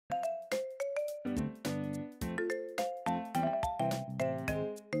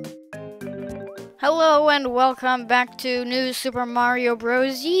Hello and welcome back to New Super Mario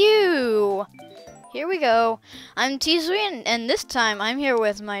Bros. U. Here we go. I'm teaswii and this time I'm here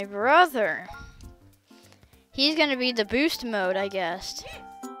with my brother. He's gonna be the boost mode, I guess.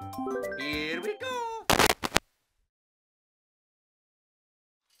 Here we go.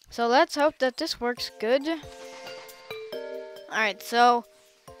 So let's hope that this works good. Alright, so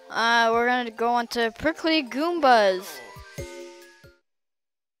we're gonna go on to Prickly Goombas.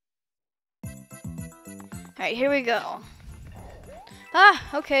 Alright, here we go.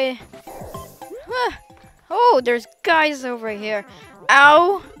 Okay. Oh, there's guys over here.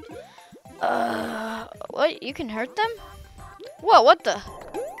 Ow! What? You can hurt them? Whoa, what the?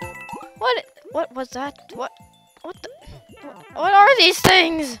 What was that? What the? What are these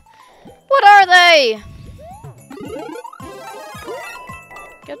things? What are they?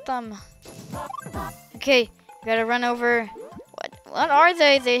 Get them. Okay, gotta run over. What are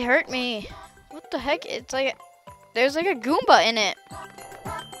they? They hurt me. What the heck? It's like there's like a Goomba in it.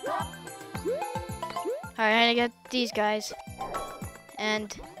 Alright, I gotta get these guys.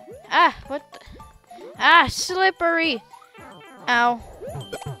 And what the, slippery. Ow.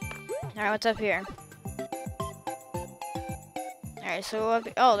 Alright, what's up here? Alright, so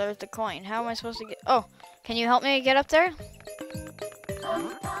oh, there's the coin. How am I supposed to get? Oh, can you help me get up there?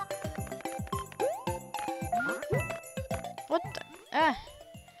 What the?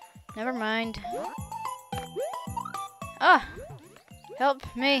 Never mind. Help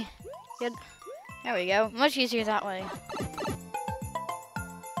me. Get. There we go. Much easier that way.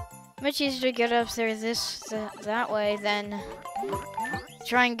 Much easier to get up there that way than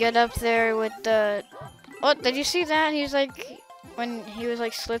try and get up there with the. Oh, did you see that? He was like, when he was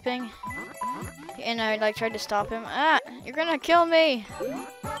like slipping, and I like tried to stop him. You're gonna kill me.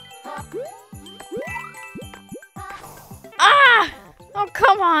 Oh,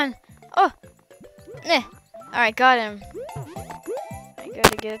 come on. Oh. Alright, got him. I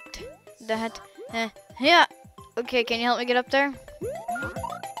gotta get that. Yeah. Okay, can you help me get up there?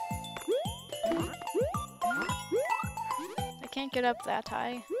 I can't get up that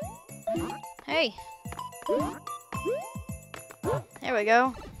high. Hey. There we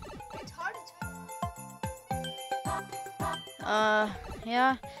go.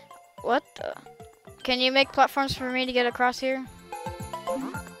 Yeah. What the? Can you make platforms for me to get across here?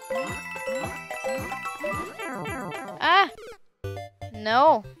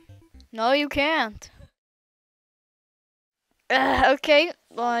 No. No, you can't. Okay.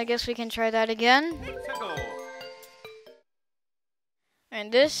 Well, I guess we can try that again.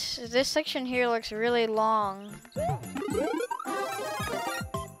 And this section here looks really long.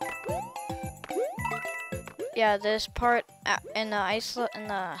 Yeah, this part in the ice. In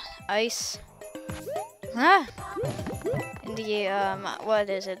the what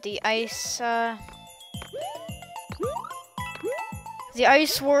is it? The ice. The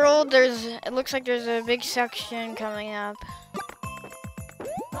ice world. It looks like there's a big section coming up.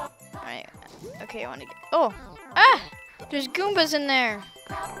 Alright. Okay, I want to get. Oh. There's Goombas in there.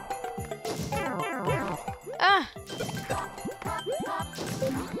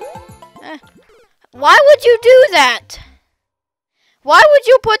 Why would you do that? Why would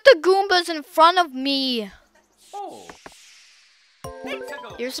you put the Goombas in front of me? Oh.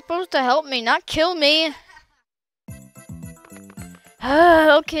 You're supposed to help me, not kill me.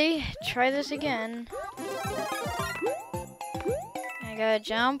 Okay, try this again. I gotta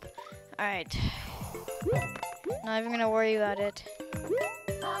jump. Alright. Not even gonna worry about it.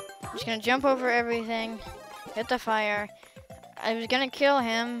 I'm just gonna jump over everything. Get the fire. I was gonna kill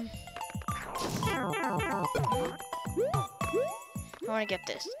him. I wanna get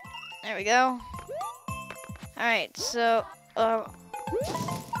this. There we go. Alright, so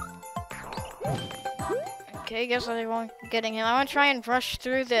okay, guess I won't getting him. I want to try and rush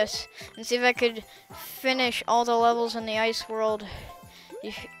through this and see if I could finish all the levels in the ice world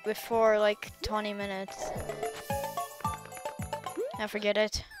before like 20 minutes. Forget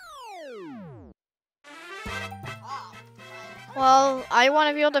it. Well, I want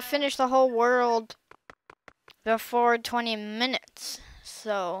to be able to finish the whole world before 20 minutes,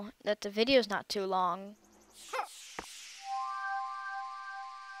 so that the video's not too long.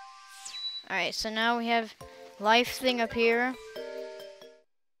 Alright, so now we have life thing up here.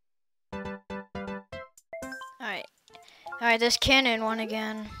 Alright, this cannon one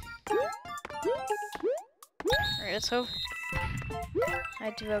again. Alright, let's hope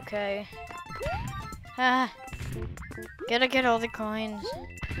I do okay. Gotta get all the coins.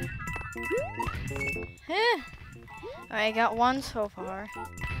 Alright, I got one so far.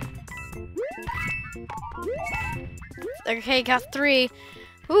 Okay, got 3.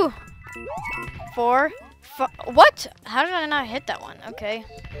 Ooh, 4. What? How did I not hit that one? Okay.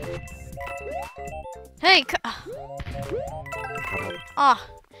 Hey. Ah.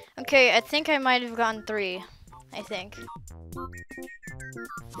 Okay, I think I might have gotten 3. I think.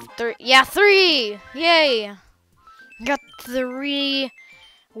 3. Yeah, 3! Yay! Got 3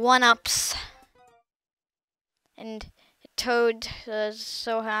 1-ups. And Toad is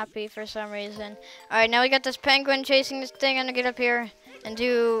so happy for some reason. Alright, now we got this penguin chasing this thing. I'm gonna get up here and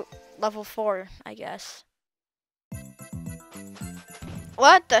do level 4, I guess.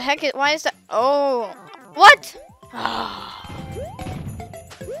 What the heck is, why is that? Oh, what?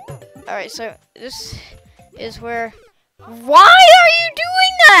 Alright, so this is where, why are you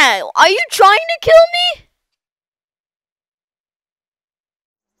doing that? Are you trying to kill me?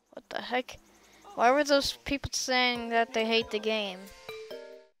 What the heck? Why were those people saying that they hate the game?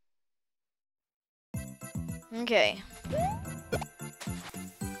 Okay.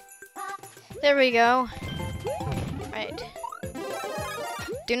 There we go. Right.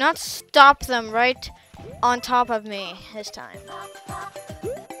 Do not stop them right on top of me this time.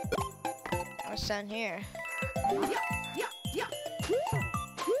 What's down here?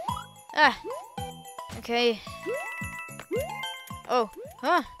 Ah. Okay. Oh.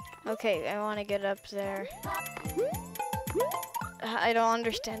 Huh. Okay, I want to get up there. I don't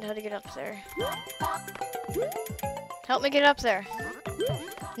understand how to get up there. Help me get up there.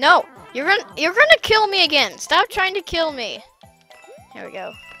 No, you're gonna kill me again. Stop trying to kill me. There we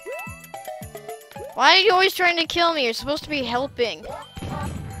go. Why are you always trying to kill me? You're supposed to be helping.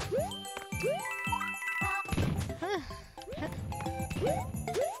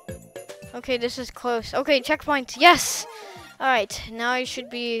 Okay, this is close. Okay, checkpoint. Yes. All right, now I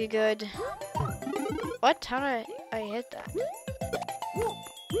should be good. What? How did I hit that?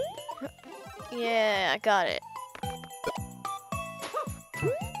 Yeah, I got it.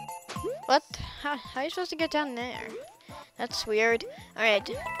 What? How are you supposed to get down there? That's weird. All right.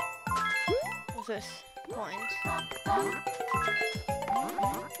 What's this? Coins.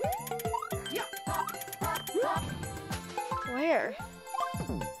 Where?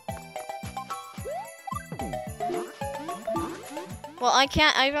 Well, I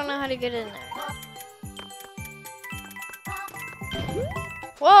don't know how to get in there.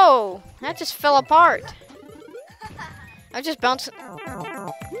 Whoa! That just fell apart. I just bouncing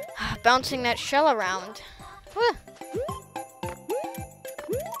that shell around. Whew.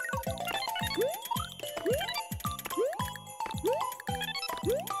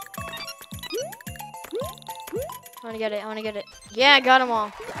 I wanna get it. Yeah, I got them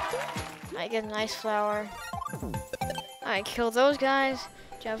all. I get a nice flower. Alright, kill those guys.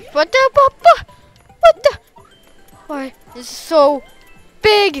 What the? Why? This is so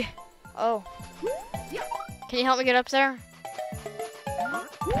big. Oh. Can you help me get up there?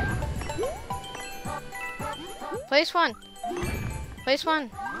 Place one.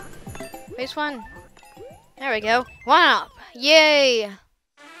 There we go. 1-up. Yay.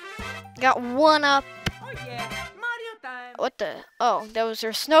 Got 1-up. Oh yeah, Mario time. What the? Oh, those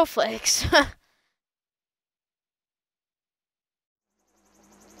are snowflakes.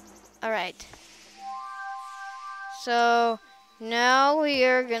 Alright. So, now we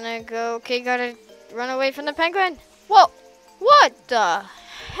are gonna go. Okay, gotta run away from the penguin. Whoa! What the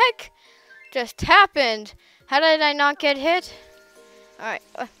heck just happened? How did I not get hit? Alright,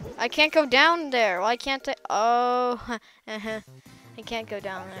 I can't go down there. Why can't I? Oh, I can't go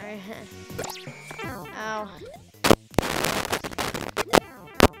down there. Ow.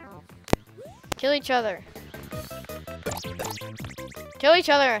 Kill each other. Kill each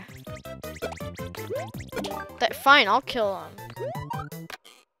other. Fine, I'll kill them.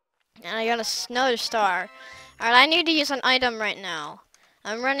 And I got another star. Alright, I need to use an item right now.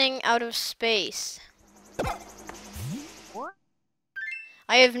 I'm running out of space.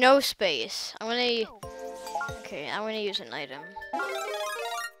 I have no space. Okay, I'm gonna use an item.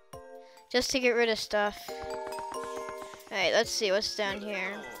 Just to get rid of stuff. Alright, let's see what's down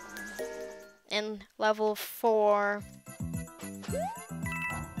here. In level 4.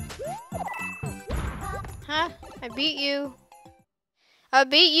 Huh? I beat you. I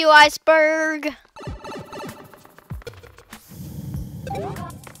beat you, iceberg.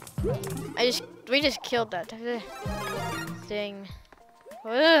 We just killed that thing.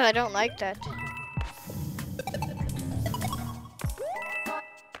 Ugh, I don't like that.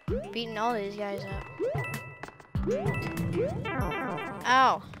 Beating all these guys up.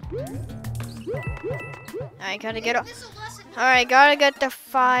 Ow. I gotta get Alright, gotta get the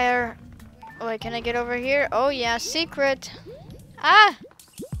fire. Oh, wait, can I get over here? Oh yeah, secret. Ah!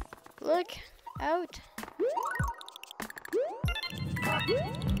 Look out.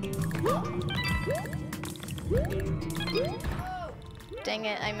 Dang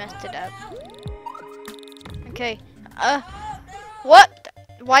it, I messed it up. Okay. What?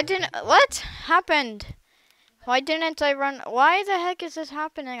 What happened? Why didn't I run? Why the heck is this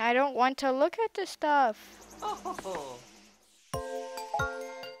happening? I don't want to look at this stuff.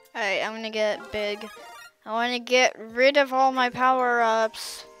 Alright, I'm gonna get big. I want to get rid of all my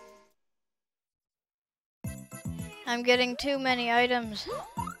power-ups. I'm getting too many items.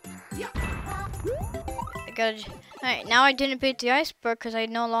 I gotta... Alright, now I didn't beat the iceberg because I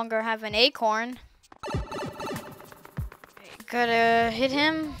no longer have an acorn. Gotta hit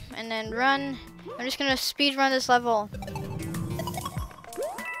him and then run. I'm just gonna speed run this level.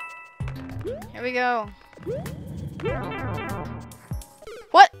 Here we go.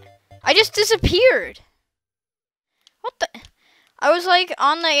 What? I just disappeared. What the? I was like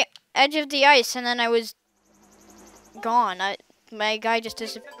on the edge of the ice and then I was gone. My guy just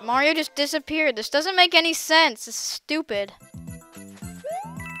disappeared. Mario just disappeared. This doesn't make any sense. It's stupid.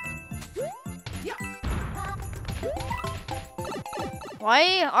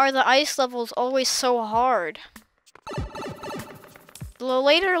 Why are the ice levels always so hard? The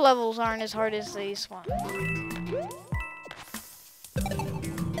later levels aren't as hard as these ones.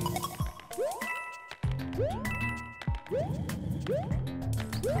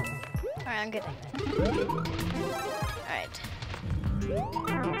 Alright, I'm good. Alright.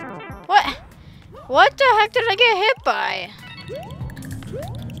 What? What the heck did I get hit by?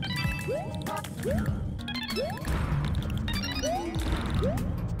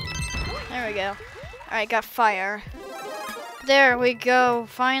 There we go. Alright, got fire. There we go,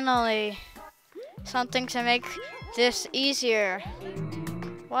 finally. Something to make this easier.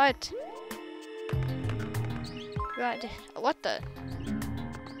 What? God, what the?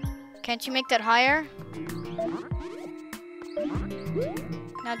 Can't you make that higher?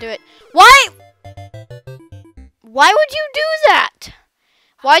 Now do it. Why? Why would you do that?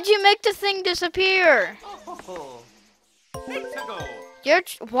 Why'd you make the thing disappear?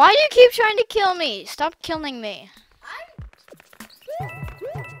 Why do you keep trying to kill me? Stop killing me.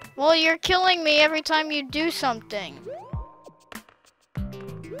 Well, you're killing me every time you do something.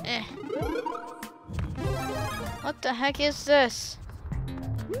 What the heck is this?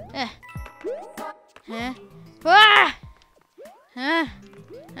 Huh? Ah!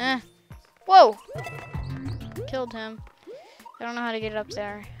 Whoa! Killed him. I don't know how to get up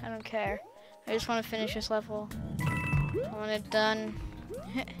there. I don't care. I just want to finish this level. I want it done.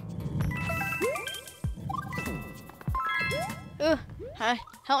 Ooh, hi.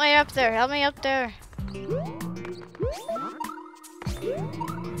 Help me up there. Help me up there.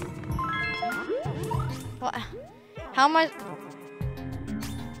 What? How am I?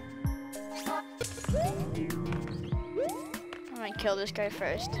 I'm gonna kill this guy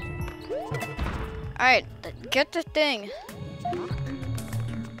first. Alright, get the thing.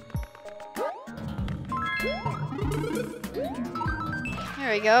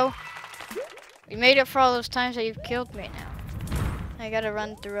 There we go. We made it for all those times that you've killed me now. I gotta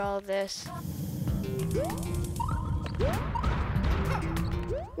run through all of this.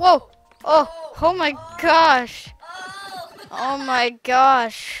 Whoa! Oh my gosh! Oh my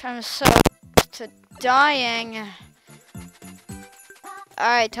gosh! I'm so to dying.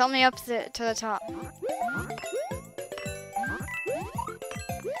 Alright, tell me up to the top.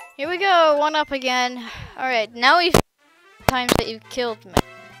 Here we go, one up again. Alright, now we've times that you've killed me.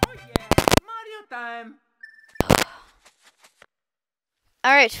 Oh yeah, Mario time.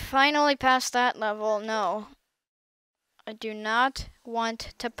 Alright, finally past that level. No. I do not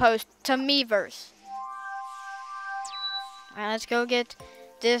want to post to Miiverse. Alright, let's go get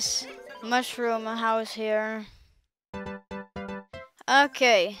this mushroom house here.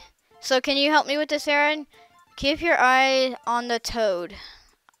 Okay, so can you help me with this, Aaron? Keep your eye on the toad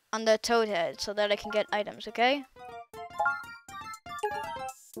head, so that I can get items, okay?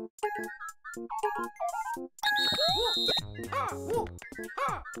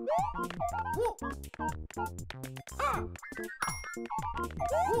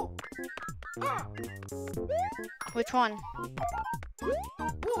 Which one?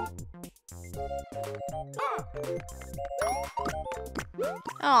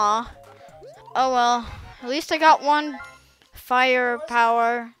 Aw. Oh well. At least I got one fire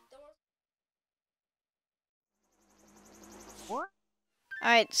power.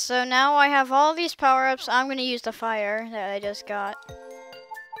 Alright, so now I have all these power-ups. I'm gonna use the fire that I just got.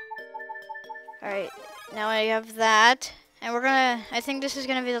 Alright, now I have that. And I think this is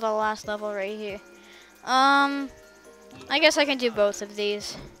gonna be the last level right here. I guess I can do both of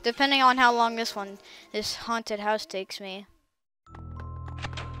these, depending on how long this haunted house takes me.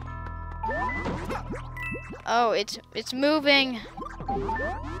 Oh, it's moving.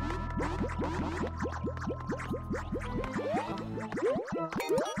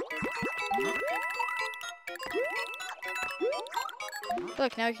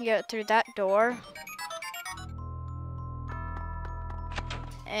 Look, now we can get through that door.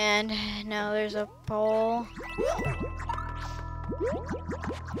 And now there's a pole.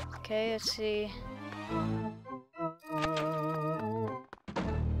 Okay, let's see.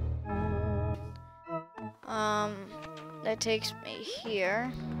 That takes me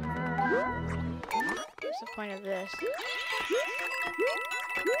here. What's the point of this?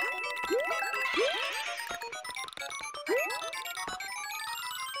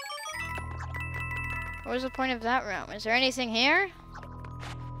 What was the point of that room? Is there anything here?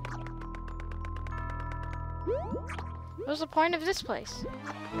 What was the point of this place?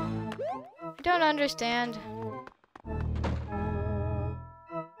 I don't understand.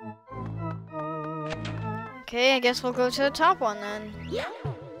 Okay, I guess we'll go to the top one then.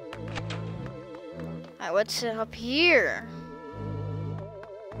 Alright, what's up here?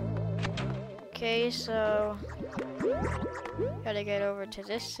 Okay, so gotta get over to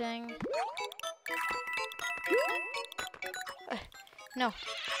this thing. No.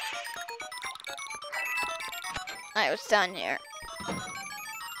 Alright, what's down here?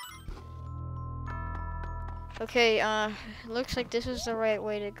 Okay, looks like this is the right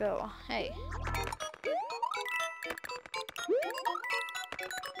way to go. Hey.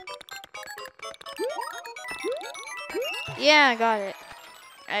 Yeah, I got it.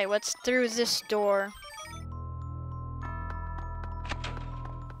 Alright, what's through this door?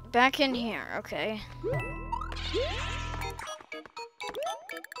 Back in here, okay.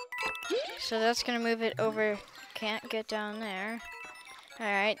 So that's gonna move it over. Can't get down there.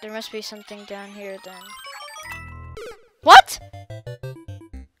 Alright, there must be something down here then. What?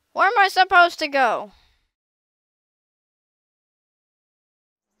 Where am I supposed to go?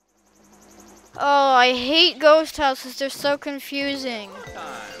 Oh, I hate ghost houses. They're so confusing.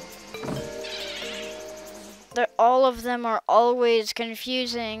 All of them are always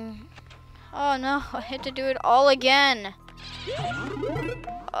confusing. Oh no, I had to do it all again.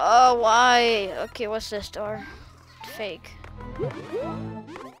 Oh, why? Okay, what's this door? Fake.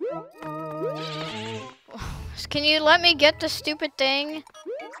 Can you let me get the stupid thing?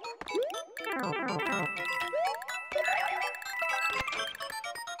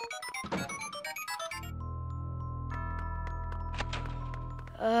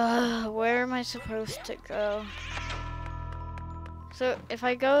 Where am I supposed to go? So if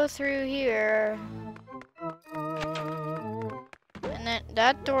I go through here, and then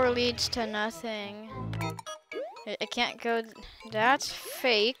that door leads to nothing. I can't go. That's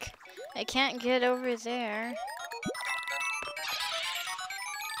fake. I can't get over there.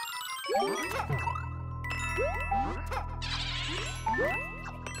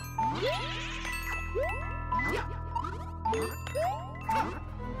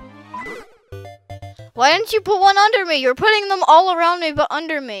 Why didn't you put one under me? You're putting them all around me, but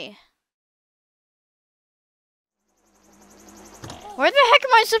under me. Where the heck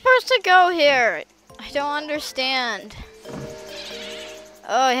am I supposed to go here? I don't understand.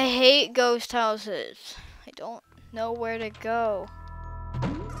 Oh, I hate ghost houses. I don't know where to go.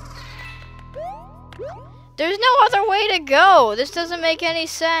 There's no other way to go. This doesn't make any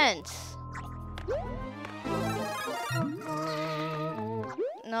sense.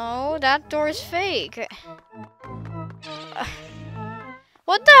 No, that door's fake.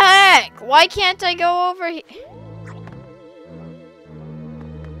 What the heck? Why can't I go over here?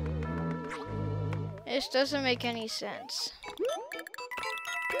 This doesn't make any sense.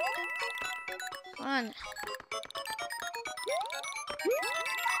 Come on.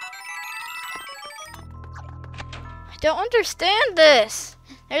 I don't understand this.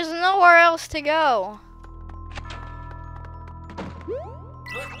 There's nowhere else to go.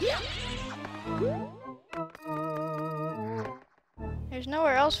 There's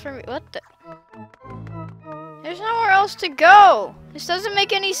nowhere else for me. What the? There's nowhere else to go. This doesn't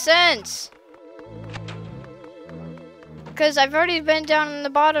make any sense. Because I've already been down in the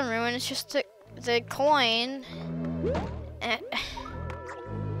bottom room and it's just the coin.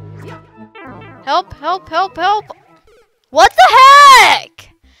 Help, help, help, help. What the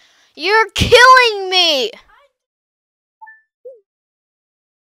heck? You're killing me.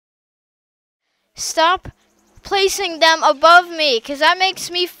 Stop placing them above me, because that makes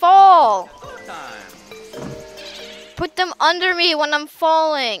me fall. Put them under me when I'm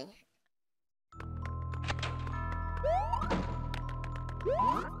falling.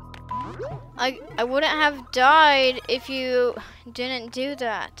 I wouldn't have died if you didn't do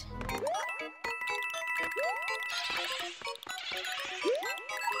that.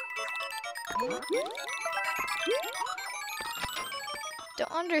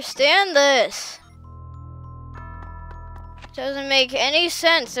 Don't understand this. Doesn't make any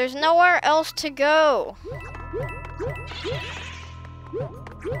sense. There's nowhere else to go.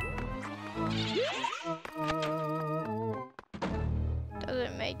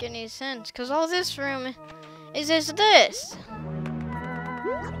 Doesn't make any sense because all this room is this.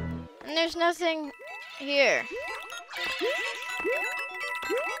 And there's nothing here.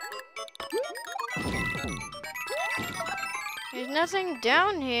 There's nothing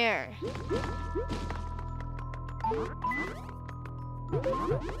down here.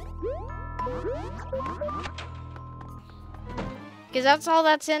 Because that's all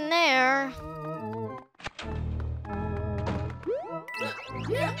that's in there.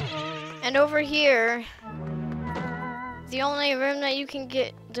 And over here, the only room that you can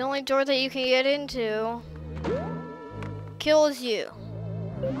get, the only door that you can get into kills you.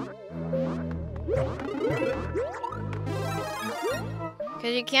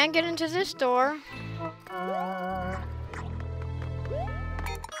 Because you can't get into this door.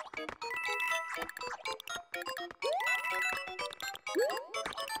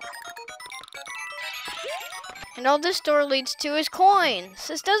 And all this door leads to is coins.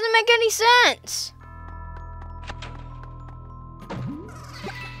 This doesn't make any sense.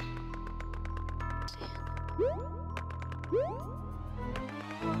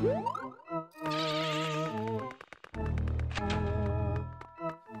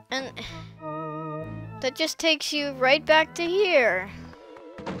 And that just takes you right back to here.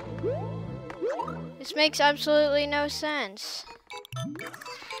 This makes absolutely no sense.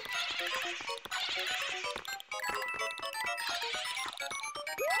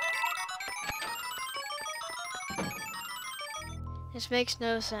 This makes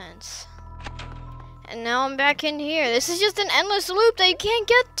no sense. And now I'm back in here. This is just an endless loop that you can't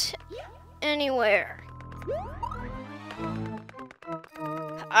get anywhere.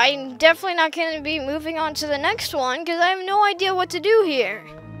 I'm definitely not going to be moving on to the next one because I have no idea what to do here.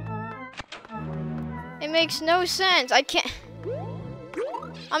 It makes no sense. I can't...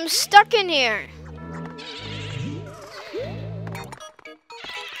 I'm stuck in here.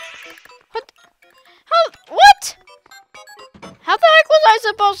 What? How? What? How the heck was I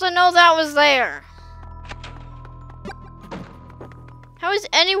supposed to know that was there? How is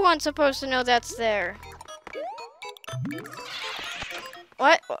anyone supposed to know that's there?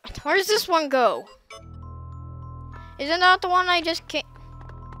 What? Where does this one go? Isn't that the one I just came?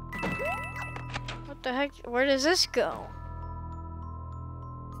 What the heck? Where does this go?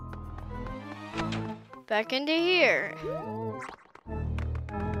 Back into here.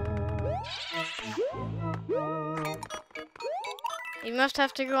 You must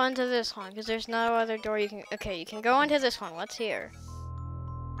have to go into this one because there's no other door you can. Okay, you can go into this one. What's here?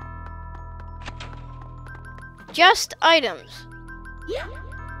 Just items.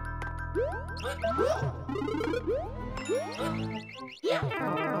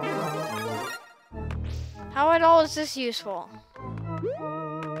 How at all is this useful?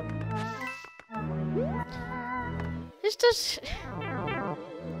 This does...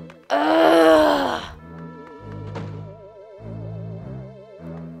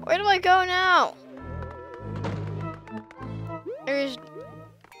 Where do I go now? There's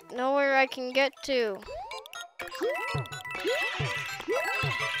nowhere I can get to.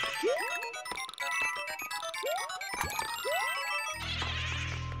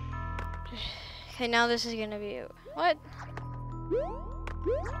 Okay, now this is gonna be... What?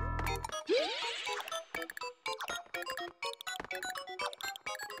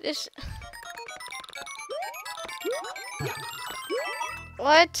 This...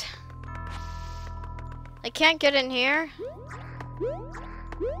 What? I can't get in here?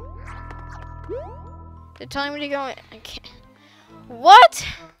 They're telling me to go in. I can't... What?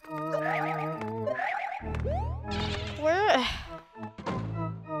 Where?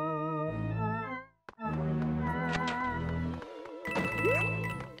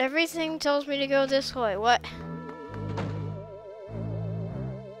 Everything tells me to go this way. What?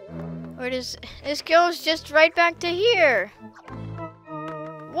 Where does... This goes just right back to here.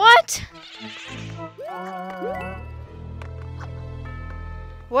 What?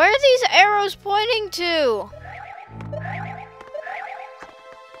 Where are these arrows pointing to?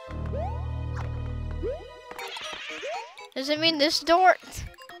 Does it mean this door?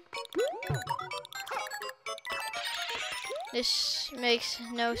 This makes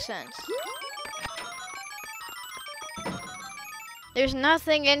no sense. There's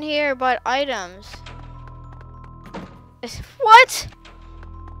nothing in here but items. What?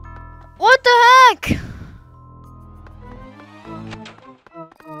 What the heck?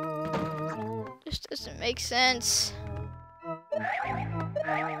 Doesn't make sense.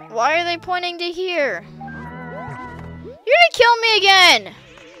 Why are they pointing to here? You're gonna kill me again!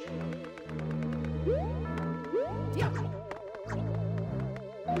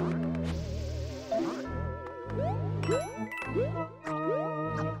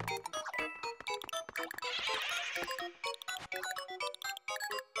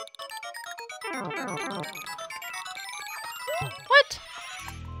 What?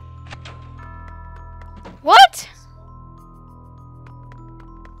 What?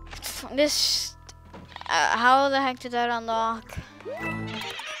 This... how the heck did that unlock?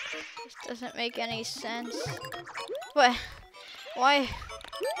 This doesn't make any sense. What? Why?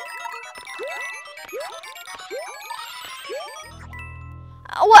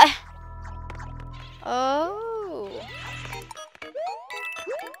 What? Oh.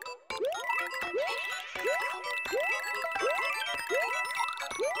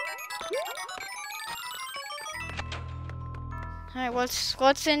 Alright,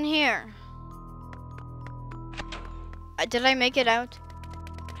 what's in here? Did I make it out?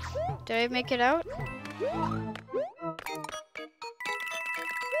 Did I make it out?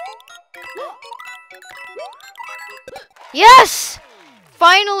 Yes!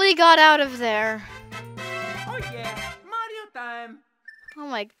 Finally got out of there. Oh yeah, Mario time. Oh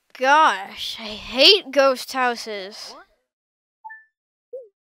my gosh, I hate ghost houses.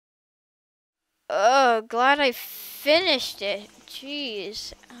 Oh, glad I finished it.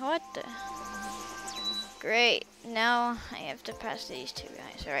 Jeez, what the? Great, now I have to pass these two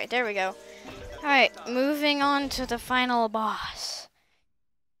guys. Alright, there we go. Alright, moving on to the final boss.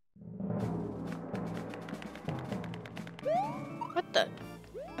 What the?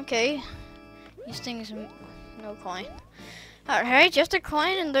 Okay, these things, no coin. Alright, just a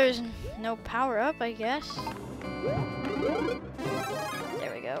coin and there's no power up, I guess.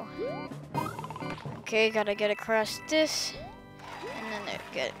 There we go. Okay, gotta get across this. And then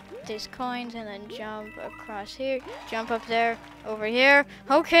get these coins and then jump across here. Jump up there, over here.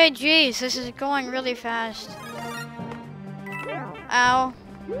 Okay, geez, this is going really fast. Ow.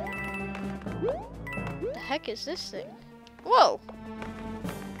 What the heck is this thing? Whoa!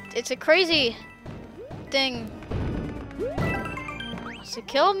 It's a crazy thing. Wants to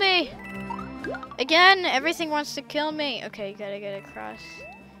kill me. Again, everything wants to kill me. Okay, gotta get across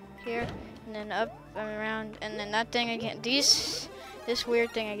here. And then up and around. And then that thing again. This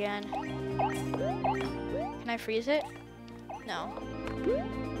weird thing again. Can I freeze it? No.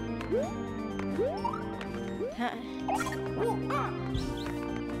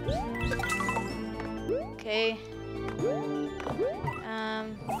 Okay.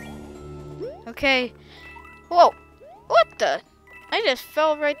 Okay. Whoa! What the? I just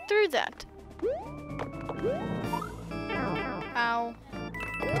fell right through that. Ow.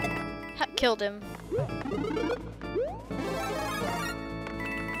 Ha, killed him.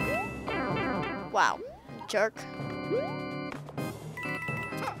 Wow. Jerk.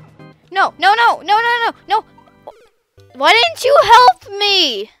 No, no, no, no, no, no, no! Why didn't you help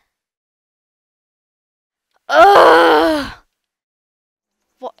me? Ugh!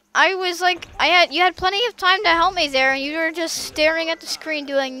 Well, I was like, you had plenty of time to help me there, and you were just staring at the screen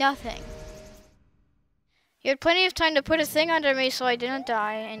doing nothing. You had plenty of time to put a thing under me so I didn't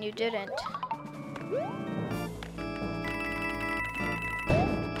die, and you didn't.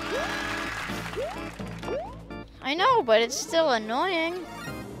 I know, but it's still annoying.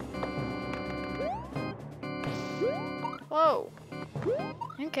 Whoa.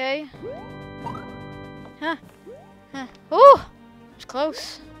 Okay. Huh. Huh. Ooh! It's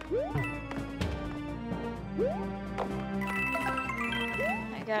close.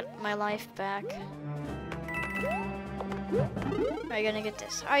 I got my life back. Am I gonna get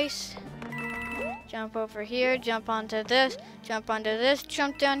this ice? Jump over here, jump onto this, jump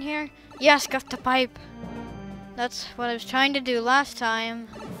down here. Yes, got the pipe. That's what I was trying to do last time.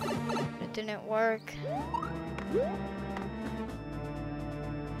 It didn't work.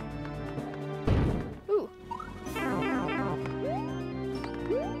 Ooh.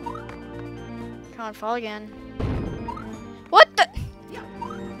 Come on, fall again. What the?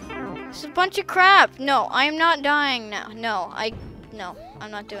 It's a bunch of crap. No, I am not dying now. No, I'm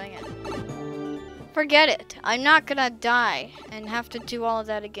not doing it. Forget it. I'm not gonna die and have to do all of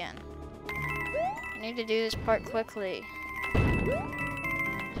that again. I need to do this part quickly so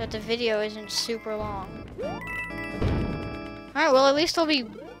that the video isn't super long. Alright, well at least I'll be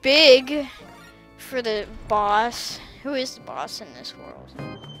big for the boss. Who is the boss in this world?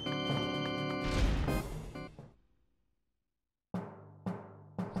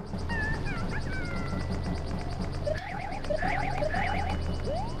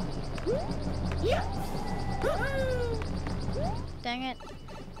 dang it.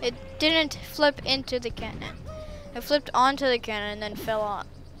 It didn't flip into the cannon. It flipped onto the cannon and then fell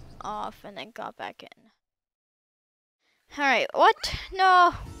off and then got back in. Alright, what?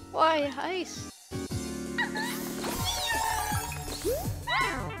 No! Why ice?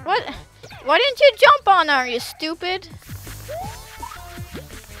 What? Why didn't you jump on her, you stupid?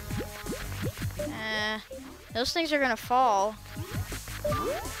 Those things are gonna fall.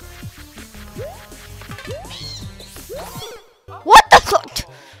 What the fuck?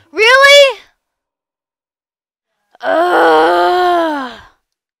 Really?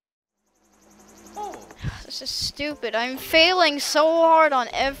 This is stupid. I'm failing so hard on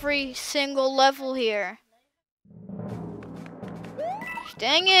every single level here.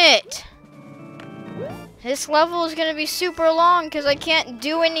 Dang it! This level is gonna be super long because I can't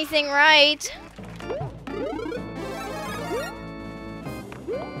do anything right.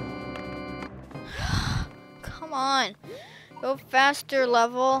 Come on. Go faster,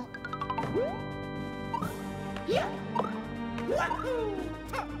 level.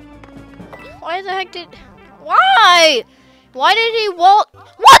 Why the heck did... Why? Why did he What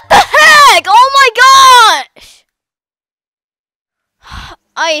the heck? Oh my gosh!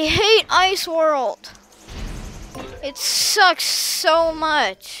 I hate Ice World. It sucks so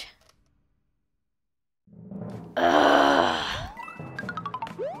much. Ugh.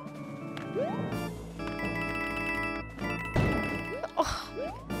 Oh.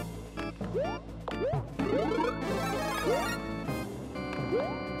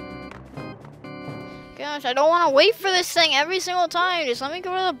 Gosh, I don't want to wait for this thing every single time. Just let me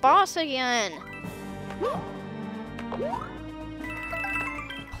go to the boss again.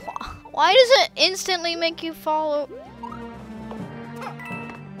 Why does it instantly make you follow?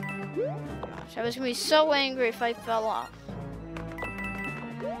 Gosh, I was gonna be so angry if I fell off.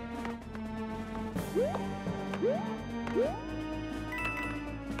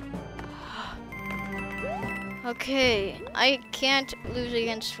 Okay, I can't lose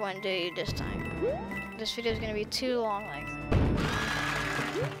against Wendy this time. This video is gonna be too long like that.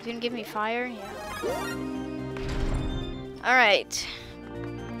 You gonna give me fire? Yeah. Alright.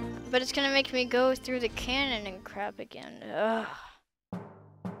 But it's gonna make me go through the cannon and crap again. Ugh.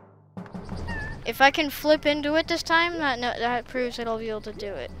 If I can flip into it this time, that proves that I'll be able to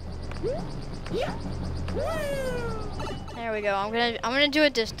do it. There we go. I'm gonna do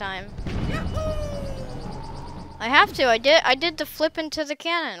it this time. I have to. I did the flip into the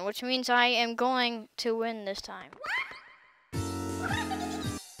cannon, which means I am going to win this time. I'm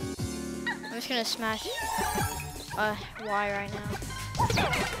just gonna smash Y right now.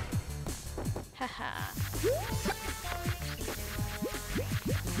 Haha.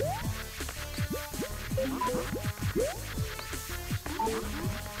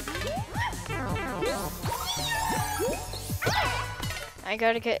 I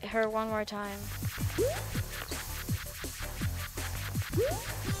gotta get her one more time.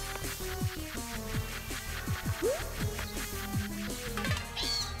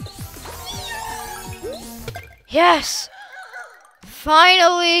 Yes!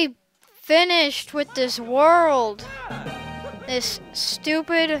 Finally finished with this world. This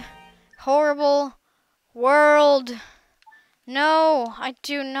stupid, horrible world. No, I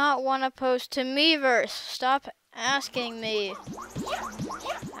do not want to post to Miiverse. Stop asking me.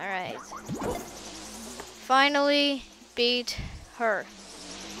 Alright. Finally beat her.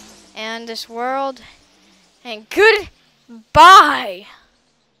 And this world. And goodbye!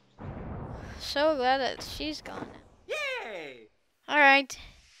 So glad that she's gone. Yay! Alright.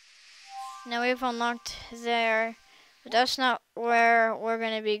 Now we've unlocked there. But that's not where we're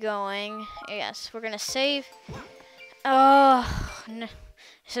going to be going. Yes, we're going to save. Oh, no.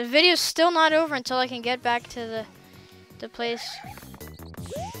 So the video's still not over until I can get back to the place.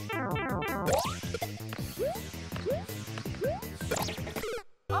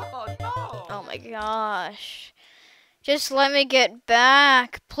 Oh no! Oh my gosh. Just let me get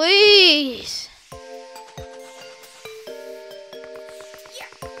back, please.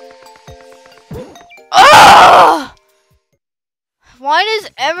 Oh! Why does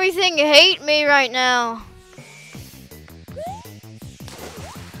everything hate me right now?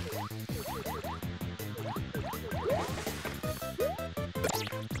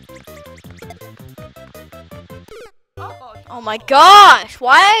 Oh my gosh,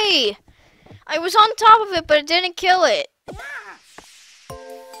 why? I was on top of it, but it didn't kill it.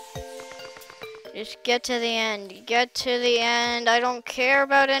 Just get to the end. Get to the end. I don't care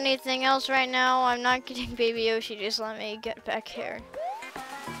about anything else right now. I'm not getting Baby Yoshi. Just let me get back here.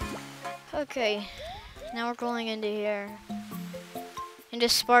 Okay, now we're going into here. Into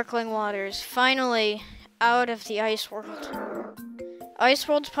sparkling waters. Finally, out of the ice world. Ice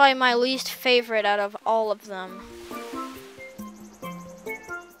World's probably my least favorite out of all of them.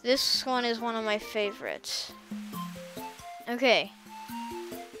 This one is one of my favorites. Okay.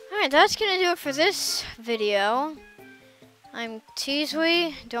 Alright, that's gonna do it for this video. I'm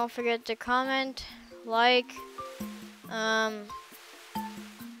teaswii. Don't forget to comment, like.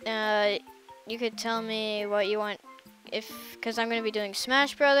 You could tell me what you want, because I'm gonna be doing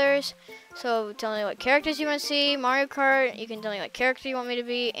Smash Brothers. So tell me what characters you want to see. Mario Kart, you can tell me what character you want me to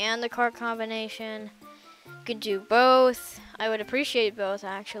be, and the card combination. You could do both. I would appreciate both,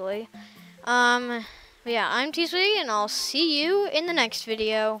 actually. But yeah, I'm teaswii, and I'll see you in the next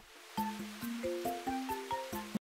video.